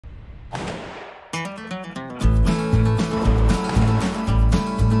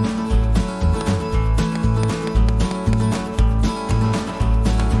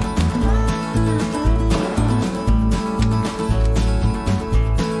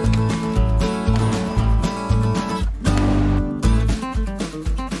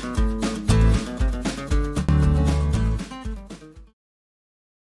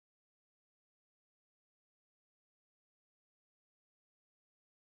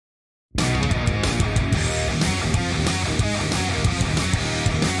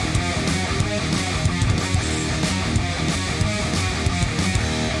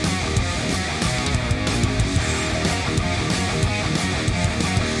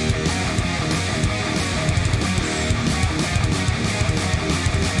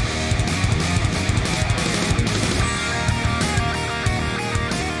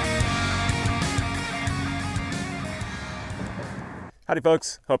Howdy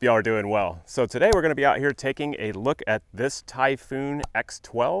folks, hope y'all are doing well. So today we're going to be out here taking a look at this Typhoon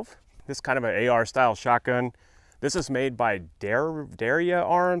X12. This is kind of an AR style shotgun. This is made by Derya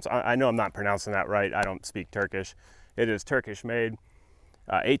Arms. I know I'm not pronouncing that right. I don't speak Turkish. It is Turkish made.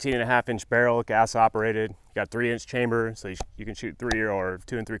 18.5-inch barrel, gas operated. You got 3-inch chamber, so you can shoot 3 or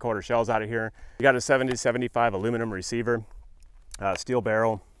 2 3/4 shells out of here. You got a 70-75 aluminum receiver, steel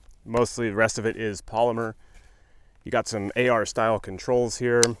barrel. Mostly the rest of it is polymer. You got some AR style controls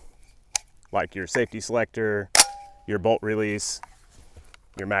here, like your safety selector, your bolt release,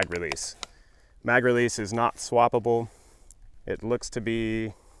 your mag release. Mag release is not swappable. It looks to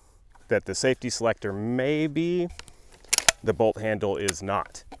be that the safety selector may be, the bolt handle is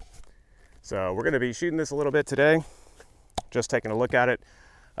not. So we're going to be shooting this a little bit today, just taking a look at it.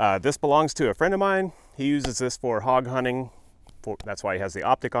 This belongs to a friend of mine. He uses this for hog hunting. That's why he has the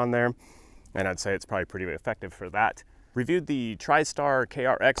optic on there. And I'd say it's probably pretty effective for that. Reviewed the TriStar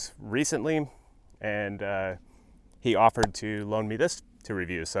KRX recently, and he offered to loan me this to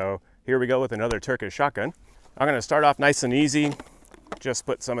review. So here we go with another Turkish shotgun. I'm going to start off nice and easy. Just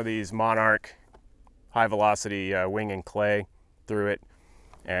put some of these Monarch high velocity wing and clay through it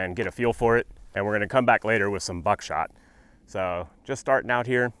and get a feel for it. And we're going to come back later with some buckshot. So just starting out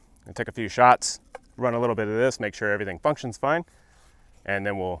here and take a few shots, run a little bit of this, make sure everything functions fine, and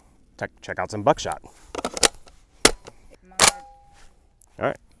then we'll check out some buckshot. All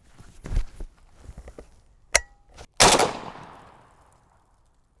right.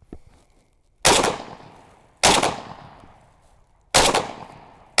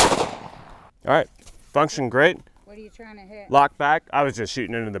 All right, function great. What are you trying to hit? Lock back. I was just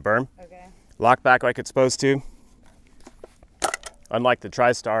shooting into the berm. Okay. Lock back like it's supposed to. Unlike the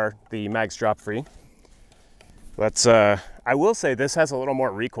TriStar, the mag's drop free. Let's, I will say this has a little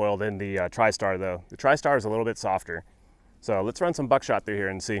more recoil than the TriStar though. The TriStar is a little bit softer. So let's run some buckshot through here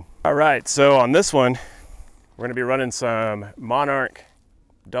and see. All right, so on this one, we're gonna be running some Monarch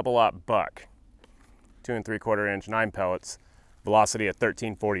double-op buck, 2 3/4-inch 9 pellets, velocity at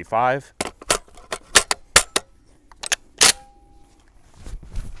 1345.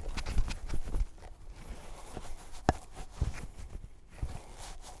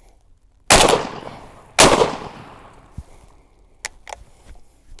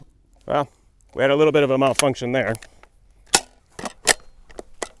 Well, we had a little bit of a malfunction there.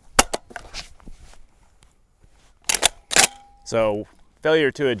 So,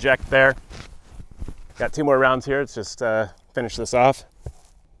 failure to eject there. Got 2 more rounds here. Let's just finish this off.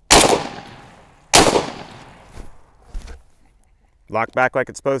 Lock back like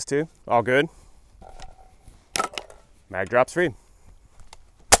it's supposed to. All good. Mag drops free.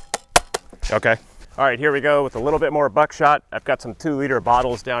 Okay. All right, here we go with a little bit more buckshot. I've got some 2-liter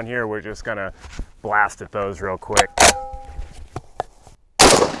bottles down here. We're just gonna blast at those real quick.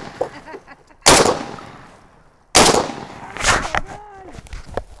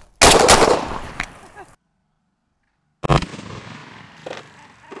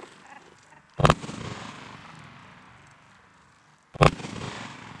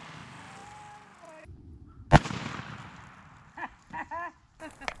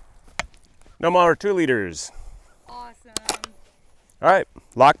 No more 2 liters. Awesome. All right,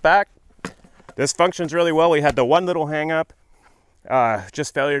 lock back. This functions really well. We had the one little hang up,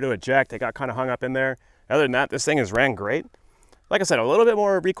 just failure to eject. It got kind of hung up in there. Other than that, this thing has ran great. Like I said, a little bit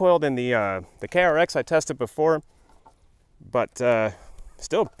more recoil than the KRX I tested before, but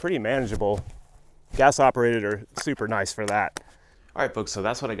still pretty manageable. Gas operated are super nice for that. All right, folks, so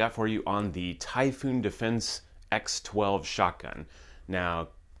that's what I got for you on the Typhoon Defense X12 shotgun. Now,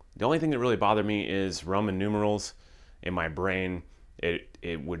 the only thing that really bothered me is Roman numerals in my brain.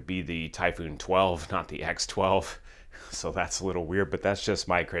 It would be the Typhoon 12, not the X12. So that's a little weird, but that's just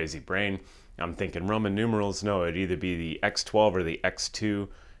my crazy brain. I'm thinking Roman numerals, no, it'd either be the X12 or the X2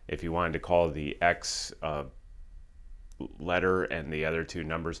 if you wanted to call the X letter and the other 2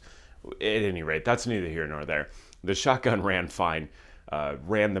 numbers. At any rate, that's neither here nor there. The shotgun ran fine.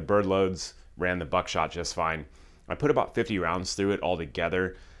 Ran the bird loads, ran the buckshot just fine. I put about 50 rounds through it all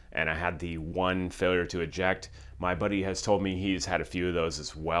together, and I had the 1 failure to eject. My buddy has told me he's had a few of those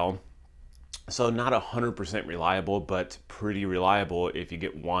as well. So not 100% reliable, but pretty reliable if you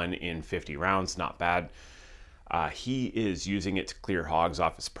get 1 in 50 rounds, not bad. He is using it to clear hogs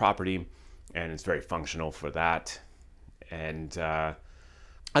off his property, and it's very functional for that. And I'd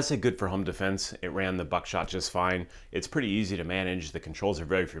say good for home defense. It ran the buckshot just fine. It's pretty easy to manage. The controls are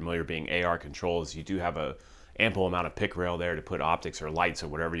very familiar, being AR controls. You do have a ample amount of pick rail there to put optics or lights or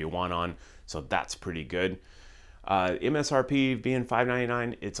whatever you want on, so that's pretty good. MSRP being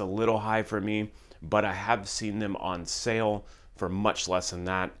 $5.99, it's a little high for me, but I have seen them on sale for much less than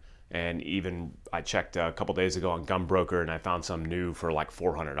that. And even I checked a couple days ago on Gunbroker and I found some new for like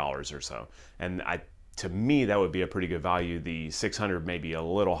 $400 or so. And to me, that would be a pretty good value. The 600 may be a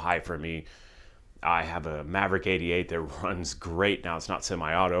little high for me. I have a Maverick 88 that runs great. Now it's not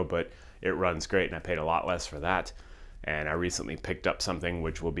semi-auto, but it runs great and I paid a lot less for that. And I recently picked up something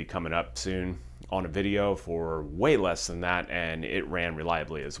which will be coming up soon on a video for way less than that, and it ran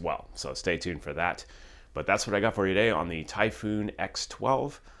reliably as well. So stay tuned for that. But that's what I got for you today on the Typhoon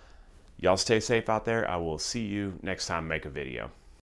X12. Y'all stay safe out there. I will see you next time I make a video.